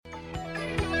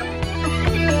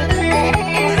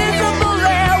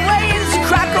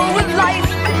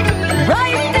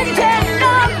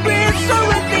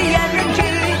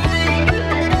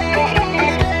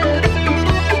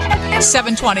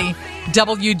720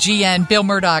 WGN. Bill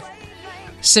Murdoch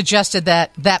suggested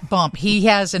that bump. He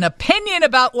has an opinion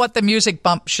about what the music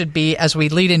bump should be as we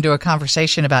lead into a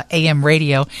conversation about AM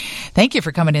radio. Thank you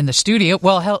for coming in the studio.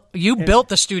 Well, you built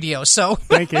the studio, so.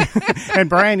 Thank you. And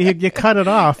Brian, you cut it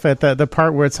off at the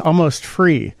part where it's almost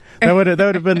free. That would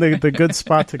have been the good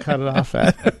spot to cut it off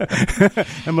at.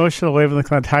 Emotional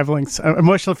wavelength on timeless,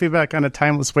 emotional feedback on a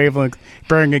timeless wavelength,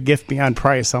 bearing a gift beyond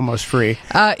price, almost free.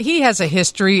 He has a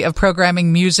history of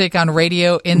programming music on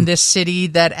radio in this city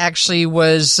that actually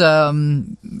was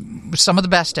some of the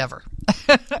best ever.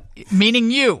 Meaning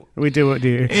you. We do.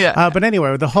 Yeah. But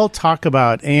anyway, the whole talk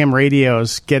about AM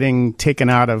radios getting taken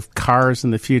out of cars in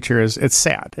the future it's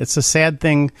sad. It's a sad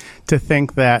thing to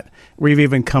think that we've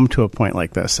even come to a point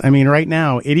like this. I mean, right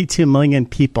now, 82 million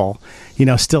people,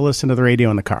 still listen to the radio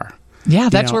in the car. Yeah,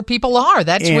 that's where people are.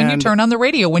 That's when you turn on the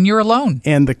radio, when you're alone.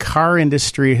 And the car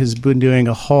industry has been doing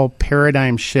a whole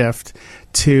paradigm shift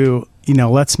to,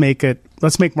 let's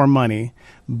make more money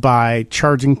by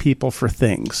charging people for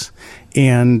things.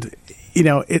 And,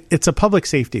 it's a public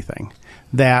safety thing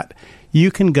that you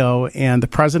can go and the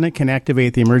president can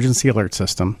activate the emergency alert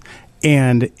system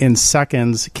and in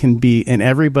seconds can be in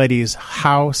everybody's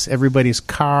house, everybody's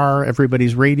car,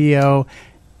 everybody's radio,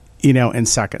 in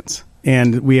seconds.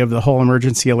 And we have the whole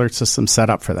emergency alert system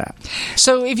set up for that.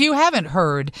 So if you haven't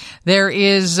heard, there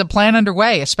is a plan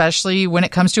underway, especially when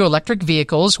it comes to electric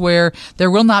vehicles, where there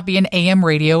will not be an AM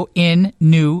radio in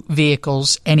new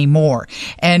vehicles anymore.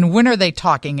 And when are they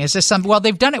talking? Is this well,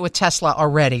 they've done it with Tesla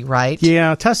already, right?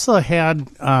 Yeah, Tesla had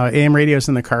AM radios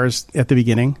in the cars at the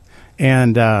beginning.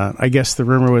 And I guess the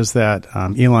rumor was that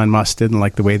Elon Musk didn't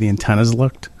like the way the antennas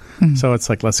looked. Mm-hmm. So it's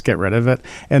like, let's get rid of it.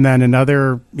 And then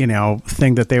another,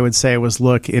 thing that they would say was,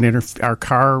 look, our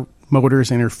car motors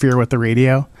interfere with the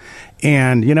radio.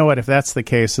 And you know what? If that's the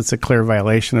case, it's a clear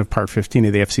violation of Part 15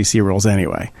 of the FCC rules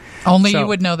anyway. Only you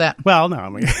would know that. Well, no. I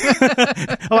mean,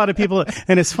 a lot of people,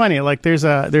 and it's funny, like there's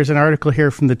an article here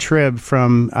from the Trib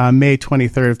from May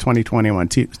 23rd of 2021,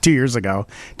 2 years ago,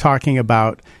 talking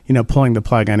about, pulling the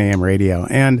plug on AM radio.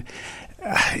 And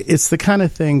it's the kind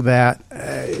of thing that,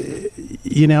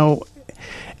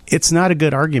 it's not a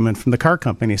good argument from the car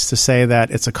companies to say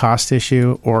that it's a cost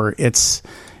issue or it's,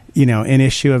 an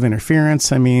issue of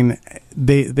interference. I mean,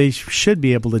 they should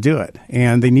be able to do it,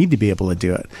 and they need to be able to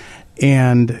do it.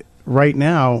 And right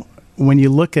now, when you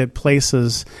look at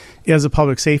places as a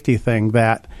public safety thing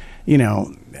that,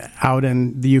 out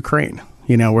in the Ukraine,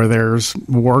 where there's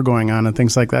war going on and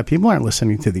things like that, people aren't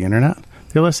listening to the internet.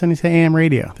 They're listening to AM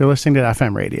radio. They're listening to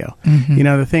FM radio. Mm-hmm.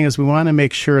 The thing is, we want to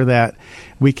make sure that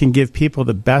we can give people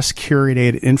the best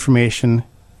curated information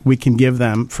we can give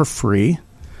them for free,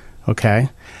 okay?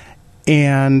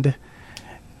 And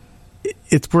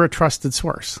we're a trusted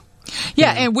source.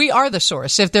 Yeah, and we are the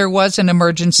source. If there was an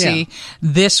emergency,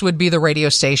 this would be the radio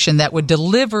station that would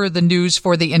deliver the news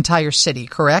for the entire city,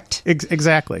 correct?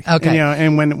 Exactly. Okay.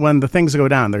 And when the things go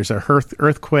down, there's a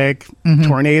earthquake, mm-hmm.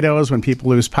 tornadoes, when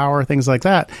people lose power, things like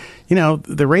that.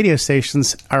 The radio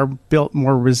stations are built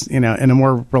more, in a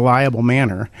more reliable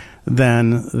manner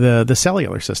than the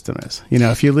cellular system is.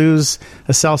 If you lose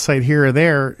a cell site here or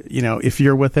there, if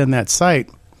you're within that site,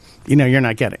 you're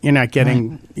not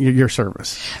getting your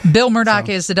service. Bill Murdoch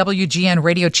is the WGN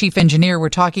radio chief engineer. We're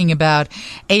talking about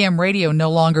AM radio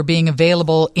no longer being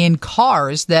available in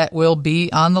cars that will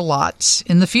be on the lots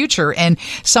in the future. And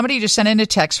somebody just sent in a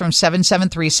text from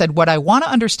 773, said, what I want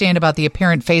to understand about the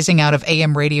apparent phasing out of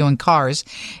AM radio in cars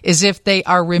is if they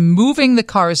are removing the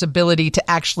car's ability to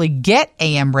actually get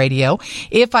AM radio.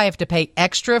 If I have to pay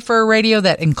extra for a radio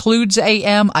that includes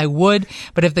AM, I would.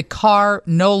 But if the car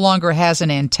no longer has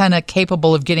an antenna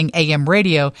capable of getting AM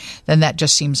radio, then that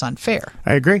just seems unfair.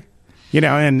 I agree.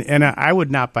 And I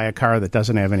would not buy a car that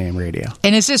doesn't have an AM radio.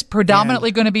 And is this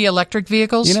predominantly going to be electric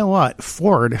vehicles? You know what?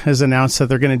 Ford has announced that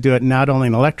they're going to do it not only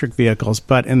in electric vehicles,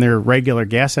 but in their regular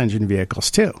gas engine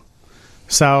vehicles too.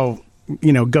 So,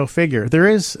 go figure.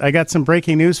 I got some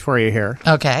breaking news for you here.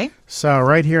 Okay. So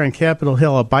right here on Capitol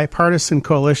Hill, a bipartisan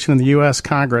coalition in the U.S.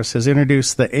 Congress has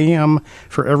introduced the AM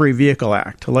for Every Vehicle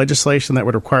Act, legislation that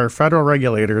would require federal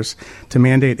regulators to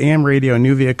mandate AM radio in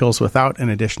new vehicles without an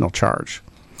additional charge.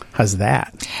 How's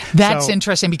that? That's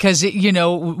interesting because,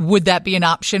 would that be an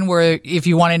option where if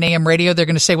you want an AM radio, they're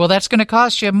going to say, well, that's going to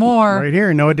cost you more. Right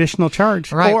here, no additional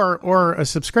charge. Right. Or a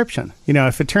subscription.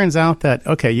 If it turns out that,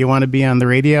 okay, you want to be on the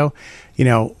radio,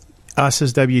 us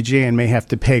as WGN may have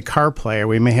to pay CarPlay, or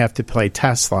we may have to pay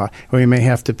Tesla, or we may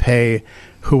have to pay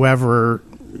whoever,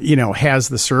 has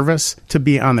the service to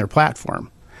be on their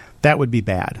platform. That would be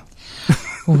bad.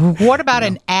 What about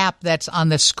an app that's on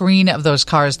the screen of those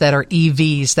cars that are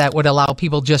EVs that would allow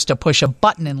people just to push a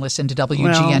button and listen to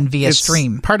WGN via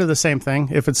stream? Part of the same thing.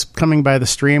 If it's coming by the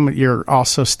stream, you're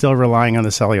also still relying on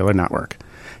the cellular network.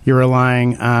 You're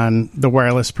relying on the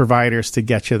wireless providers to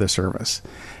get you the service.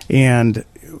 And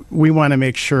we want to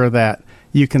make sure that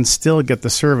you can still get the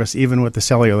service even with the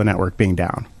cellular network being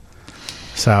down.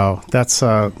 So that's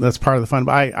part of the fun.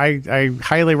 But I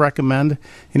highly recommend,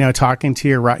 talking to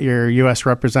your U.S.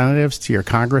 representatives, to your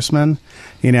congressmen.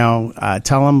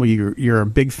 Tell them you're a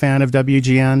big fan of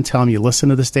WGN. Tell them you listen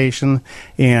to the station,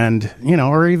 and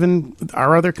or even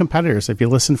our other competitors. If you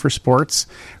listen for sports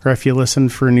or if you listen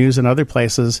for news in other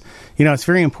places, it's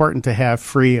very important to have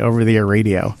free over-the-air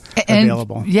radio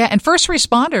available. Yeah, and first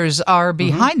responders are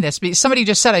behind this. Somebody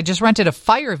just said, I just rented a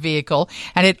fire vehicle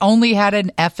and it only had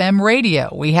an FM radio.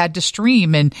 We had to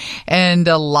stream, and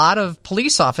a lot of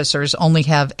police officers only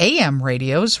have AM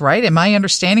radios, right? Am I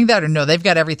understanding that? Or no, they've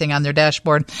got everything on their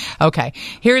dashboard. Okay.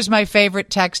 Here's my favorite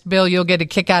text, Bill. You'll get a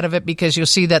kick out of it because you'll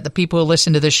see that the people who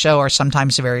listen to this show are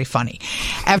sometimes very funny.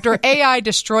 After AI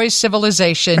destroys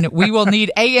civilization, we will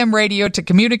need AM radio to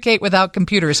communicate without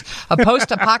computers. A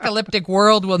post-apocalyptic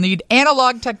world will need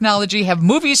analog technology. Have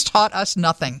movies taught us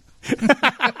nothing?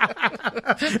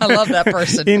 I love that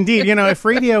person. Indeed. If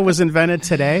radio was invented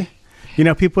today,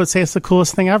 people would say it's the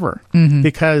coolest thing ever,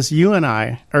 because you and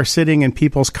I are sitting in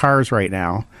people's cars right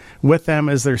now with them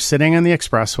as they're sitting on the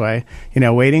expressway,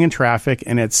 waiting in traffic,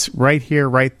 and it's right here,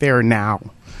 right there now.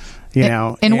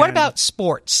 And what about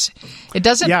sports? It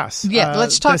doesn't. Yes. Yeah.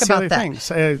 Let's talk about that. Things.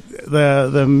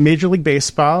 The Major League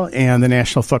Baseball and the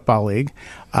National Football League,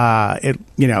 at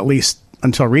least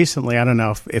until recently, I don't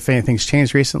know if anything's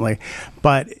changed recently,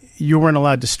 but you weren't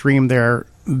allowed to stream their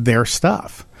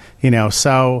stuff.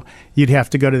 So you'd have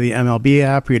to go to the MLB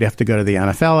app, or you'd have to go to the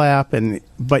NFL app,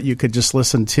 but you could just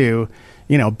listen to,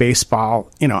 baseball,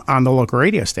 on the local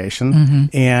radio station.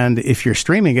 And if you're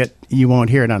streaming it, you won't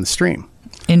hear it on the stream.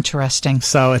 Interesting.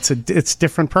 So it's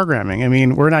different programming. I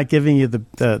mean, we're not giving you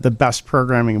the best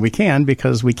programming we can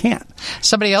because we can't.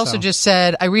 Somebody also just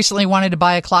said, I recently wanted to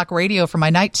buy a clock radio for my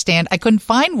nightstand. I couldn't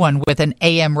find one with an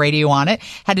AM radio on it.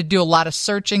 Had to do a lot of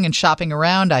searching and shopping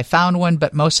around. I found one,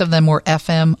 but most of them were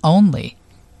FM only.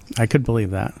 I could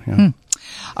believe that. Yeah.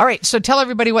 All right. So tell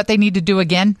everybody what they need to do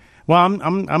again. Well,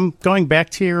 I'm going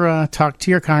back to your talk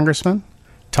to your congressman.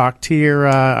 Talk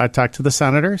to the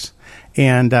senators,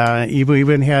 and we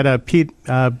even had Pete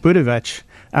Buttigieg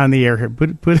on the air here.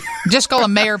 Just call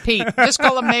him Mayor Pete.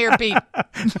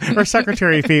 Or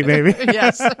Secretary Pete, maybe.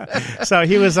 Yes. So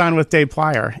he was on with Dave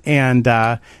Plyer, and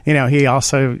he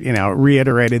also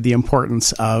reiterated the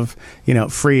importance of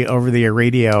free over-the-air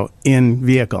radio in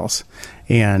vehicles.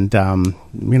 And,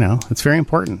 it's very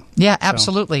important. Yeah,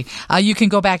 absolutely. So. You can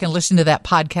go back and listen to that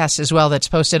podcast as well. That's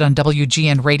posted on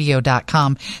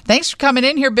WGNradio.com. Thanks for coming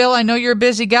in here, Bill. I know you're a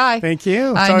busy guy. Thank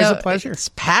you. It's always a pleasure. It's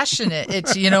passionate.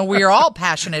 It's, we are all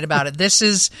passionate about it. This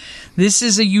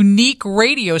is a unique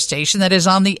radio station that is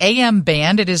on the AM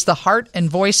band. It is the heart and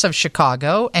voice of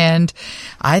Chicago. And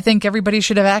I think everybody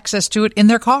should have access to it in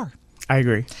their car. I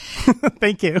agree.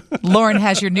 Thank you. Lauren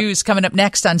has your news coming up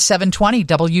next on 720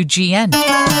 WGN.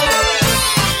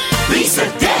 Lisa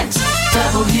Dent,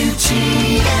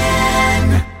 WGN.